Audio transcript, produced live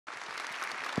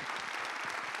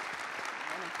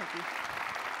Thank you.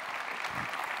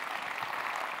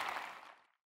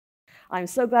 I'm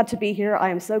so glad to be here. I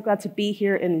am so glad to be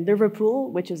here in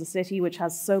Liverpool, which is a city which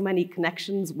has so many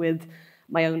connections with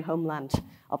my own homeland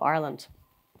of Ireland.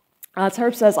 As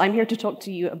Herb says, I'm here to talk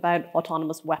to you about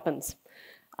autonomous weapons.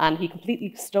 And he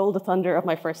completely stole the thunder of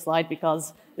my first slide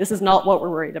because this is not what we're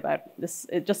worried about.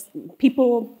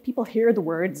 People hear the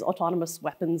words autonomous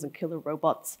weapons and killer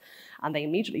robots, and they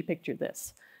immediately picture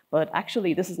this. But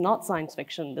actually, this is not science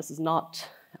fiction. This is not,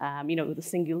 the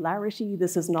singularity.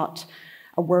 This is not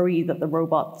a worry that the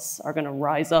robots are going to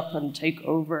rise up and take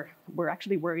over. We're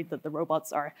actually worried that the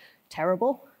robots are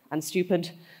terrible and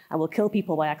stupid and will kill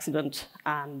people by accident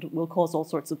and will cause all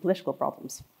sorts of political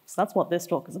problems. So that's what this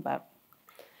talk is about.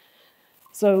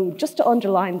 So just to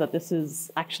underline that this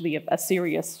is actually a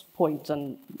serious point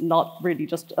and not really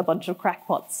just a bunch of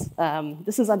crackpots,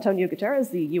 this is Antonio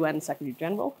Guterres, the UN Secretary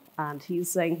General, and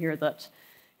he's saying here that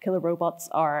killer robots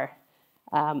are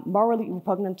morally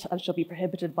repugnant and shall be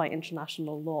prohibited by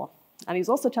international law. And he's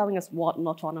also telling us what an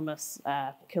autonomous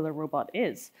killer robot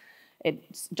is. It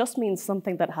just means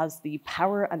something that has the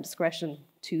power and discretion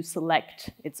to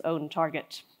select its own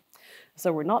target.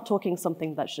 So we're not talking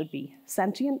something that should be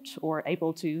sentient or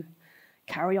able to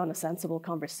carry on a sensible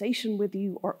conversation with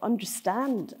you or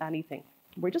understand anything.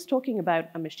 We're just talking about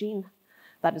a machine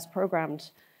that is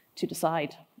programmed to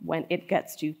decide when it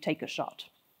gets to take a shot.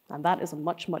 And that is a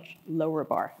much, much lower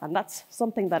bar. And that's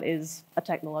something that is a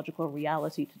technological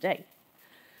reality today.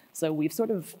 So we've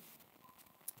sort of,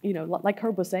 like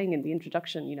Herb was saying in the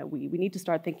introduction, we need to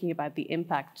start thinking about the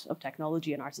impact of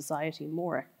technology in our society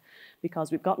more,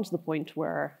 because we've gotten to the point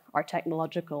where our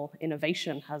technological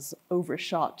innovation has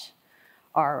overshot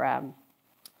our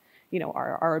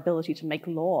ability to make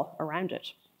law around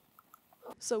it.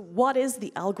 So what is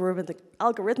the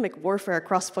algorithmic warfare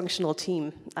cross-functional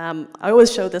team? I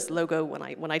always show this logo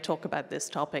when I talk about this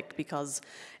topic because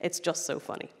it's just so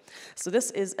funny. So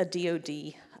this is a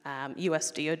DoD,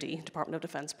 US DoD, Department of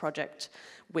Defense project,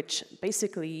 which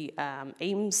basically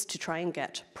aims to try and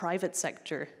get private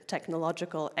sector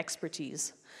technological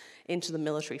expertise into the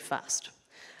military fast.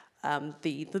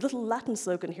 The little Latin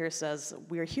slogan here says,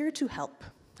 "We're here to help."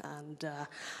 And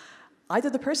either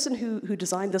the person who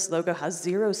designed this logo has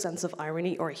zero sense of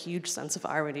irony or a huge sense of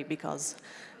irony, because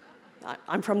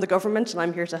I'm from the government and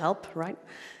I'm here to help, right?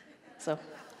 So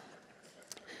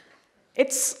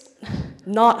it's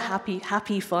not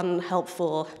happy, fun,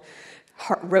 helpful,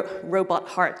 robot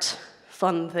heart,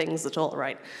 fun things at all,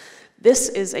 right? This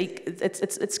is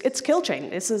it's kill chain.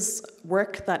 This is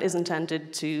work that is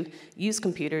intended to use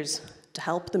computers to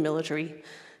help the military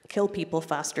kill people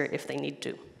faster if they need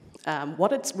to.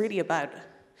 What it's really about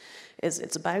is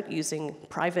it's about using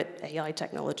private AI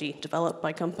technology developed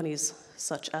by companies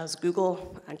such as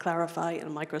Google and Clarify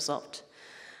and Microsoft,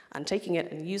 and taking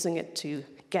it and using it to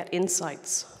get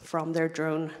insights from their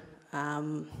drone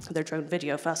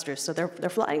video faster. So they're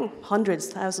flying hundreds,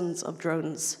 thousands of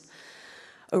drones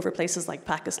over places like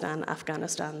Pakistan,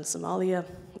 Afghanistan, Somalia,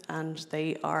 and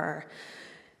they are,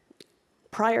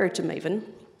 prior to Maven,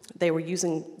 they were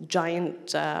using giant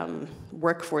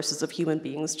workforces of human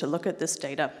beings to look at this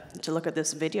data, to look at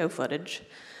this video footage,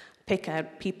 pick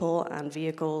out people and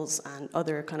vehicles and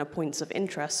other kind of points of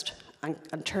interest,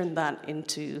 and turn that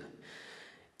into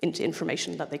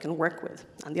information that they can work with.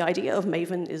 And the idea of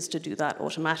Maven is to do that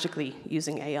automatically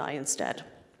using AI instead.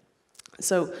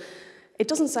 So it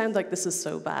doesn't sound like this is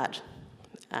so bad.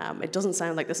 It doesn't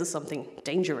sound like this is something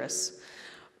dangerous,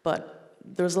 but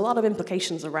there's a lot of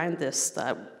implications around this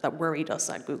that worried us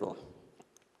at Google.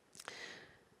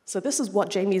 So this is what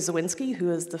Jamie Zawinski,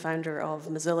 who is the founder of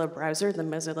Mozilla Browser, the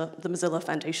Mozilla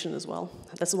Foundation as well,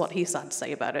 this is what he's had to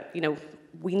say about it.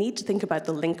 We need to think about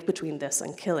the link between this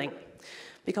and killing,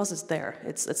 because it's there.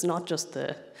 It's not just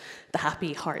the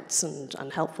happy hearts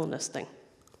and helpfulness thing.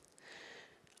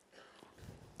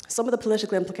 Some of the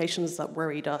political implications that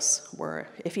worried us were,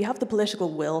 if you have the political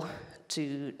will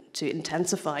to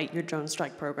intensify your drone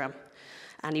strike program,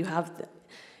 and you have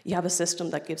a system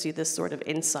that gives you this sort of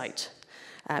insight,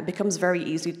 it becomes very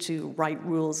easy to write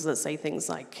rules that say things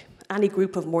like, any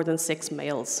group of more than 6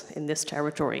 males in this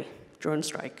territory, drone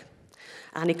strike.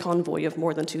 Any convoy of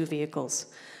more than 2 vehicles,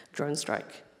 drone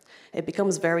strike. It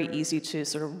becomes very easy to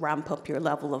sort of ramp up your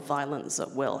level of violence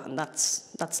at will, and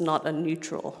that's not a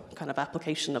neutral kind of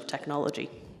application of technology.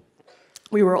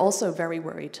 We were also very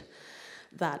worried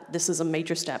that this is a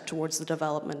major step towards the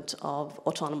development of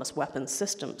autonomous weapons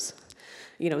systems.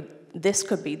 This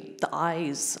could be the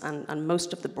eyes and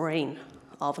most of the brain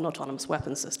of an autonomous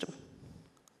weapons system.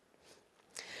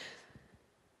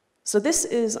 So this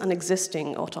is an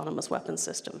existing autonomous weapons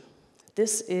system.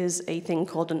 This is a thing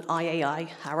called an IAI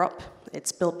Harop.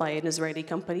 It's built by an Israeli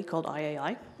company called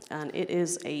IAI, and it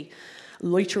is a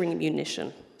loitering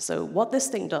munition. So what this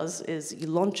thing does is you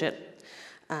launch it,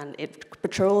 and it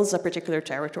patrols a particular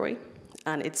territory,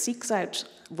 and it seeks out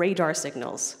radar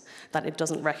signals that it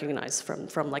doesn't recognize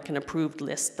from like an approved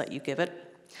list that you give it.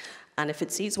 And if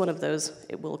it sees one of those,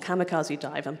 it will kamikaze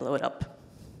dive and blow it up.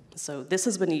 So this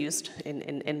has been used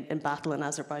in battle in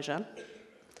Azerbaijan.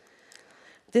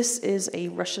 This is a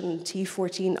Russian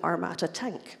T-14 Armata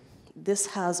tank. This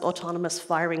has autonomous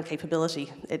firing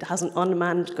capability. It has an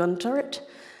unmanned gun turret,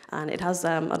 and it has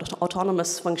an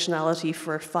autonomous functionality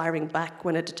for firing back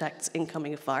when it detects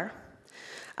incoming fire.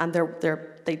 And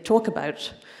they talk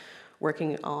about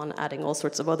working on adding all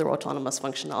sorts of other autonomous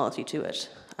functionality to it.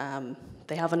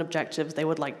 They have an objective. They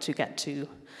would like to get to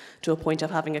a point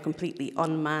of having a completely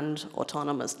unmanned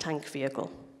autonomous tank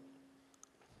vehicle.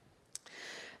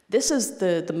 This is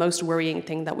the most worrying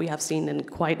thing that we have seen in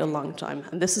quite a long time,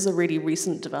 and this is a really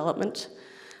recent development.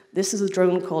 This is a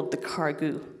drone called the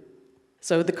Kargu.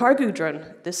 So the Kargu drone,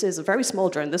 this is a very small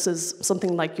drone. This is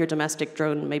something like your domestic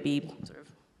drone, maybe sort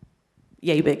of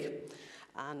yay big.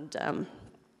 And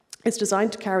it's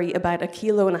designed to carry about 1.5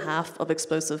 kilos of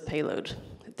explosive payload.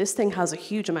 This thing has a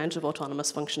huge amount of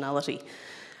autonomous functionality.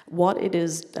 What it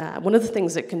is, one of the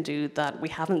things it can do that we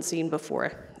haven't seen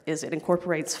before is it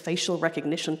incorporates facial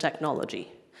recognition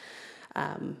technology.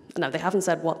 Now, they haven't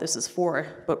said what this is for,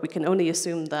 but we can only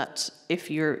assume that if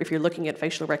you're looking at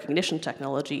facial recognition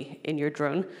technology in your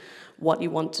drone, what you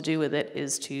want to do with it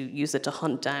is to use it to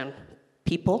hunt down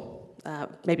people,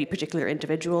 maybe particular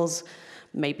individuals,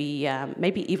 maybe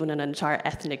even an entire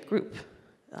ethnic group.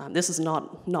 This is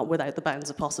not without the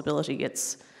bounds of possibility.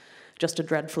 It's just a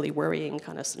dreadfully worrying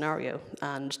kind of scenario.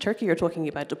 And Turkey are talking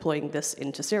about deploying this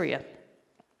into Syria.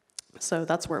 So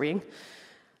that's worrying.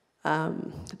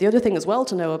 The other thing as well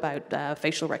to know about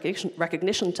facial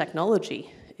recognition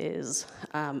technology is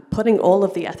putting all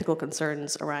of the ethical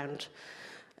concerns around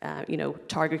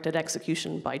targeted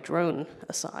execution by drone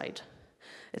aside.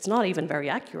 It's not even very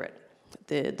accurate.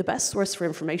 The best source for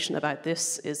information about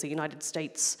this is the United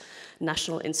States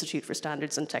National Institute for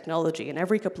Standards and Technology, and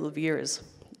every couple of years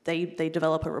they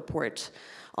develop a report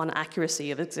on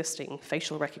accuracy of existing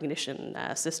facial recognition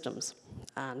systems.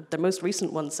 And the most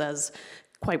recent one says,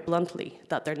 quite bluntly,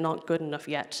 that they're not good enough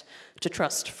yet to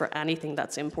trust for anything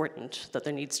that's important, that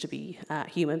there needs to be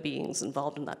human beings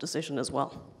involved in that decision as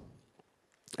well.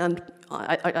 And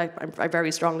I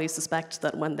very strongly suspect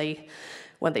that when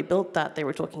they built that, they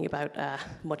were talking about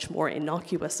much more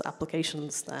innocuous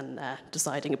applications than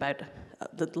deciding about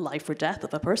the life or death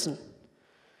of a person.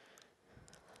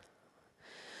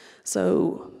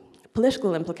 So,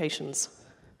 political implications.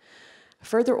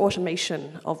 Further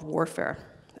automation of warfare,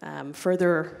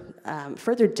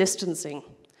 further distancing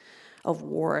of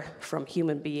war from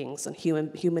human beings and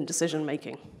human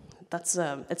decision-making. It's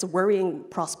a worrying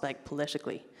prospect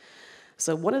politically.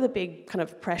 So one of the big kind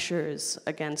of pressures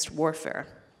against warfare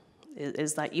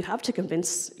is that you have to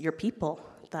convince your people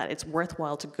that it's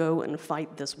worthwhile to go and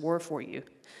fight this war for you.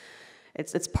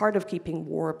 It's part of keeping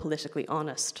war politically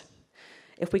honest.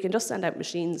 If we can just send out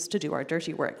machines to do our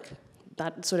dirty work,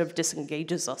 that sort of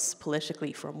disengages us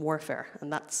politically from warfare,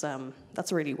 and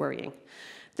that's really worrying.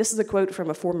 This is a quote from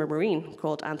a former Marine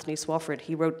called Anthony Swofford.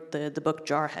 He wrote the book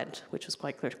Jarhead, which was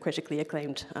quite critically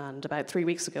acclaimed, and about 3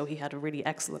 weeks ago he had a really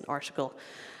excellent article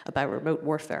about remote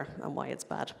warfare and why it's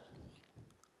bad.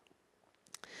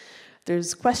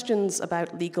 There's questions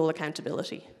about legal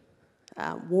accountability.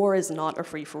 War is not a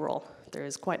free-for-all. There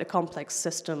is quite a complex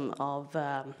system of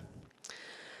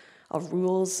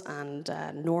rules and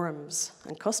norms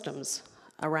and customs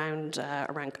around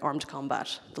armed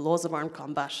combat, the laws of armed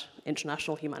combat,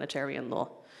 international humanitarian law.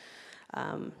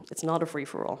 It's not a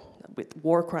free-for-all.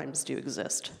 War crimes do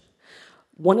exist.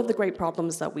 One of the great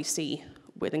problems that we see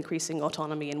with increasing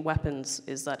autonomy in weapons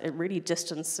is that it really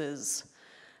distances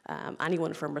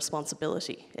anyone from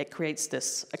responsibility. It creates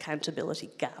this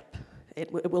accountability gap.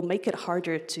 It will make it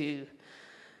harder to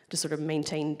sort of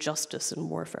maintain justice in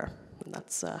warfare. And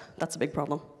that's a big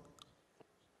problem.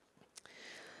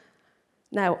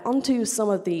 Now, onto some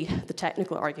of the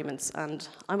technical arguments. And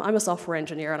I'm a software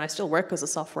engineer, and I still work as a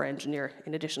software engineer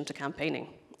in addition to campaigning.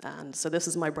 And so this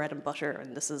is my bread and butter,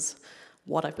 and this is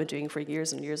what I've been doing for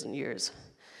years and years and years.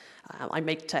 I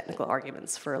make technical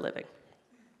arguments for a living.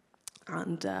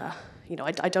 And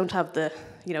I don't have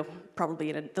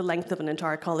probably the length of an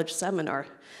entire college seminar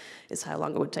is how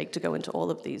long it would take to go into all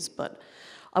of these, but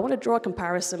I want to draw a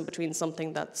comparison between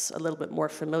something that's a little bit more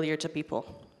familiar to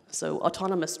people. So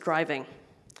autonomous driving.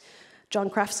 John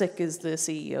Krafcik is the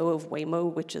CEO of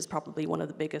Waymo, which is probably one of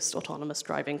the biggest autonomous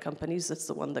driving companies. It's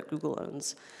the one that Google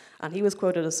owns. And he was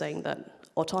quoted as saying that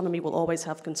autonomy will always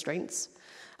have constraints,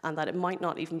 and that it might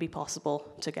not even be possible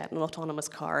to get an autonomous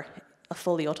car, a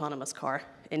fully autonomous car,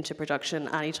 into production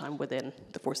anytime within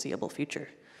the foreseeable future.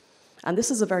 And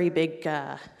this is a very big,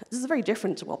 this is very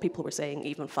different to what people were saying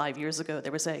even 5 years ago.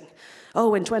 They were saying,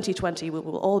 oh, in 2020, we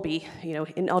will all be,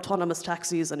 in autonomous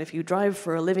taxis, and if you drive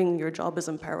for a living, your job is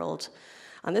imperiled.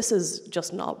 And this is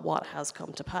just not what has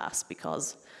come to pass,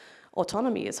 because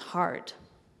autonomy is hard,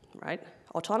 right?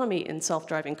 Autonomy in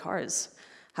self-driving cars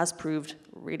has proved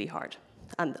really hard.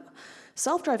 And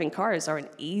self-driving cars are an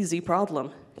easy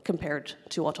problem compared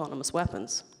to autonomous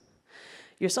weapons.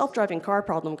 Your self-driving car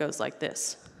problem goes like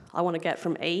this. I want to get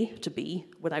from A to B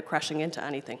without crashing into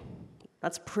anything.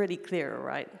 That's pretty clear,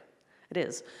 right? It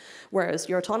is. Whereas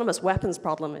your autonomous weapons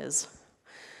problem is,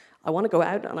 I want to go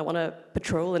out and I want to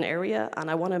patrol an area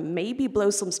and I want to maybe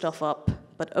blow some stuff up,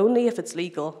 but only if it's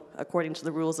legal according to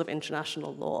the rules of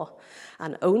international law,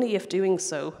 and only if doing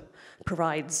so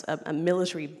provides a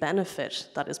military benefit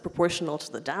that is proportional to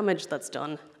the damage that's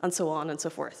done, and so on and so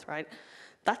forth, right?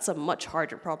 That's a much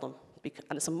harder problem.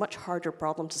 And it's a much harder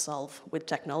problem to solve with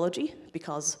technology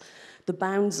because the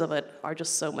bounds of it are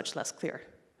just so much less clear.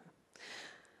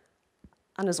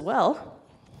 And as well,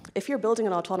 if you're building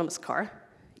an autonomous car,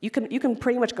 you can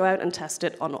pretty much go out and test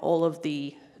it on all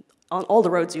the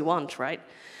roads you want, right?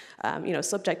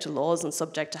 Subject to laws and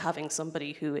subject to having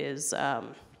somebody who's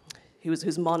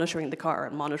monitoring the car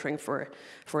and monitoring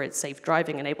for its safe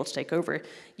driving and able to take over.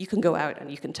 You can go out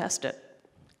and you can test it.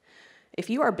 If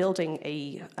you are building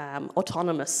a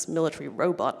autonomous military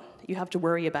robot, you have to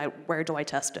worry about where do I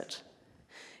test it.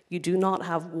 You do not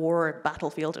have war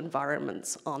battlefield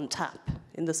environments on tap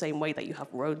in the same way that you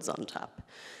have roads on tap.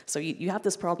 So you have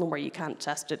this problem where you can't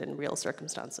test it in real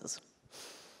circumstances.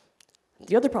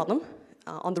 The other problem,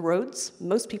 on the roads,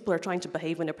 most people are trying to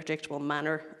behave in a predictable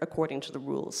manner according to the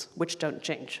rules, which don't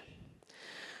change.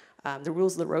 The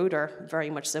rules of the road are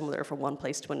very much similar from one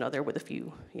place to another with a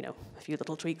few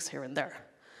little tweaks here and there.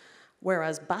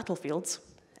 Whereas battlefields,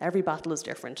 every battle is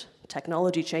different.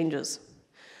 Technology changes.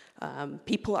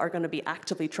 People are going to be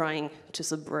actively trying to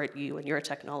subvert you and your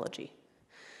technology.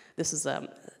 This is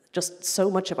just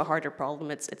so much of a harder problem.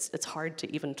 It's hard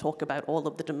to even talk about all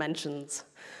of the dimensions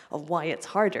of why it's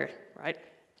harder, right?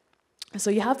 So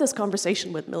you have this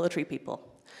conversation with military people.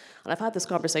 And I've had this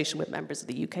conversation with members of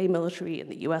the UK military and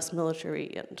the US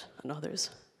military and others.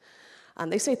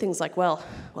 And they say things like, well,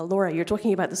 Laura, you're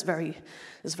talking about this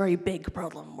very big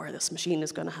problem where this machine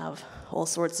is going to have all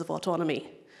sorts of autonomy.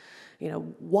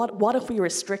 What if we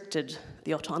restricted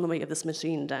the autonomy of this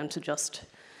machine down to just,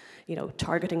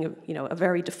 targeting a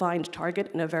very defined target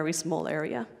in a very small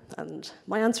area? And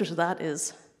my answer to that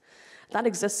is, that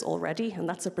exists already, and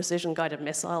that's a precision-guided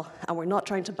missile, and we're not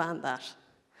trying to ban that.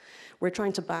 We're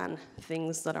trying to ban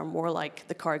things that are more like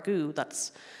the cargo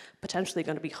that's potentially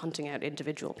going to be hunting out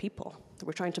individual people.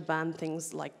 We're trying to ban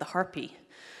things like the harpy,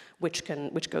 which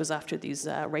goes after these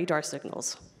radar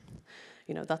signals.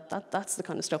 That's the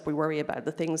kind of stuff we worry about,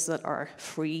 the things that are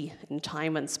free in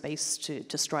time and space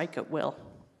to strike at will.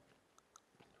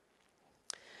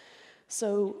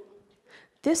 So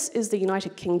this is the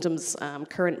United Kingdom's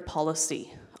current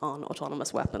policy on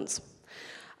autonomous weapons.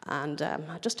 And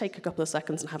just take a couple of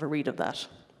seconds and have a read of that.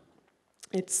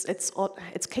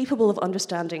 It's capable of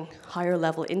understanding higher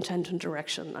level intent and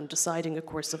direction and deciding a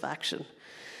course of action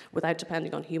without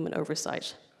depending on human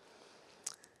oversight.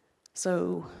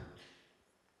 So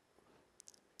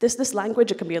this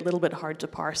language, it can be a little bit hard to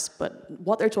parse, but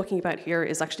what they're talking about here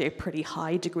is actually a pretty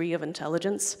high degree of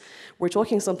intelligence. We're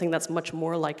talking something that's much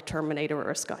more like Terminator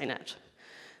or Skynet.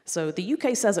 So the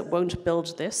UK says it won't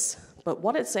build this, but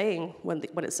what it's saying when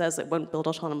it says it won't build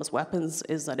autonomous weapons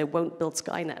is that it won't build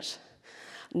Skynet,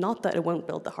 not that it won't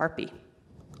build the Harpy.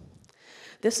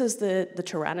 This is the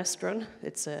Tyrannus drone.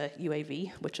 It's a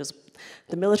UAV, which is,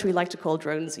 the military like to call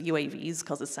drones UAVs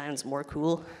because it sounds more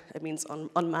cool. It means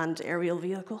unmanned aerial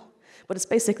vehicle, but it's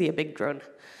basically a big drone.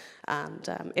 And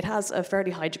it has a fairly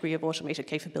high degree of automated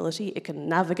capability. It can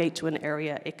navigate to an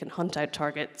area, it can hunt out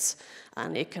targets,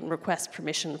 and it can request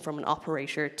permission from an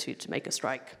operator to make a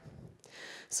strike.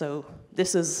 So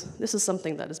this is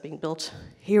something that is being built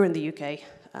here in the UK.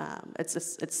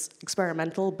 It's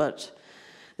experimental, but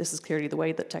this is clearly the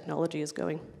way that technology is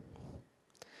going.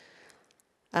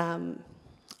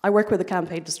 I work with a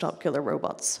campaign to stop killer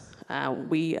robots.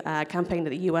 We campaign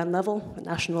at the UN level, at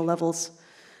national levels,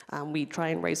 We try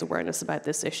and raise awareness about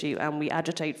this issue, and we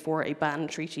agitate for a banned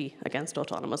treaty against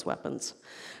autonomous weapons.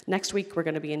 Next week, we're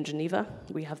going to be in Geneva.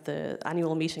 We have the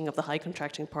annual meeting of the high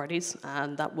contracting parties,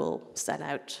 and that will set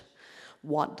out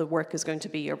what the work is going to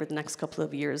be over the next couple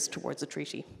of years towards a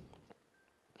treaty.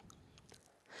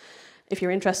 If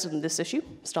you're interested in this issue,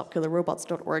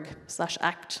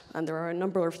 stopkillerrobots.org/act, and there are a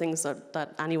number of things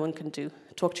that anyone can do.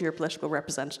 Talk to your political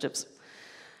representatives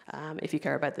if you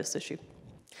care about this issue.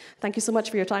 Thank you so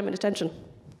much for your time and attention.